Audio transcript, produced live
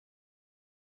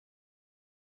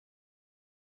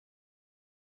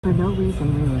For no reason,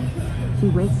 really. She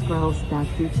wakes scrolls back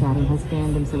through chat and has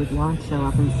banned them so it won't show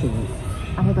up in seed.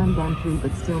 I have unbanned 3,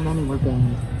 but still many were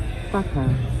banned. Fuck her.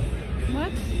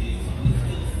 What?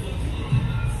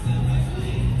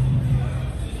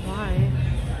 Why?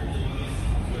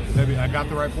 Maybe I got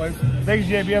the right place. Thanks,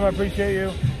 JBM. I appreciate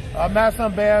you. Mass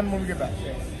unbanned when we get back.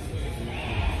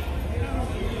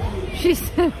 She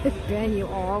said, ban you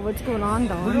all. What's going on,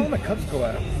 Don? Where do all my cups go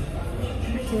at?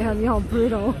 Yeah, you're all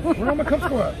brutal. Where do all my cups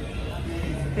go at?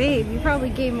 Babe, you probably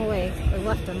gave them away or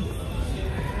left them.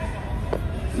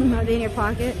 Are they in your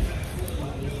pocket?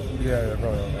 Yeah,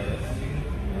 probably don't matter.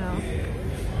 No.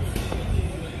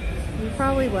 You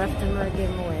probably left them or gave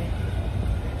them away.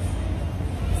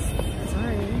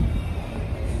 Sorry.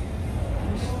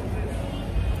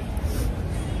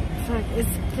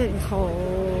 It's getting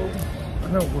cold.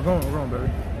 No, we're going, baby.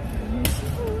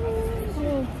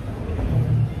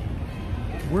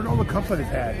 Where'd all the cups I just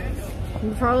had?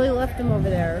 You probably left them over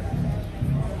there.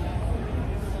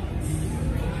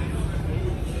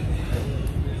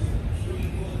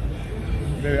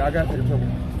 Maybe I got to take a couple.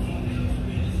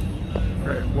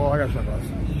 Great. Well, I got sunglasses.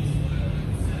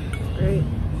 Great.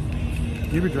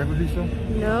 Do you have a drink with you still?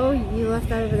 No, you left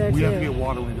that over there too. We have to get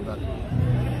water when we get back.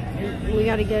 We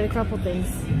got to get a couple things.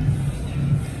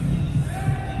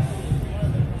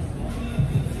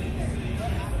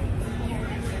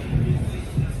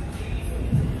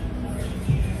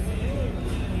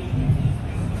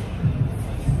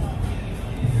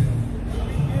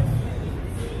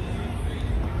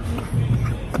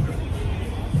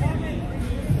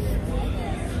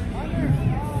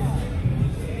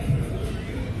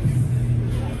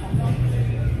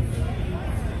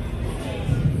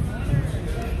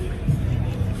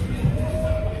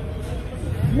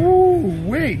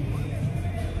 Wait.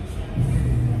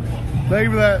 Thank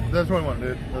you for that. That's what I want,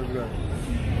 dude. That was good.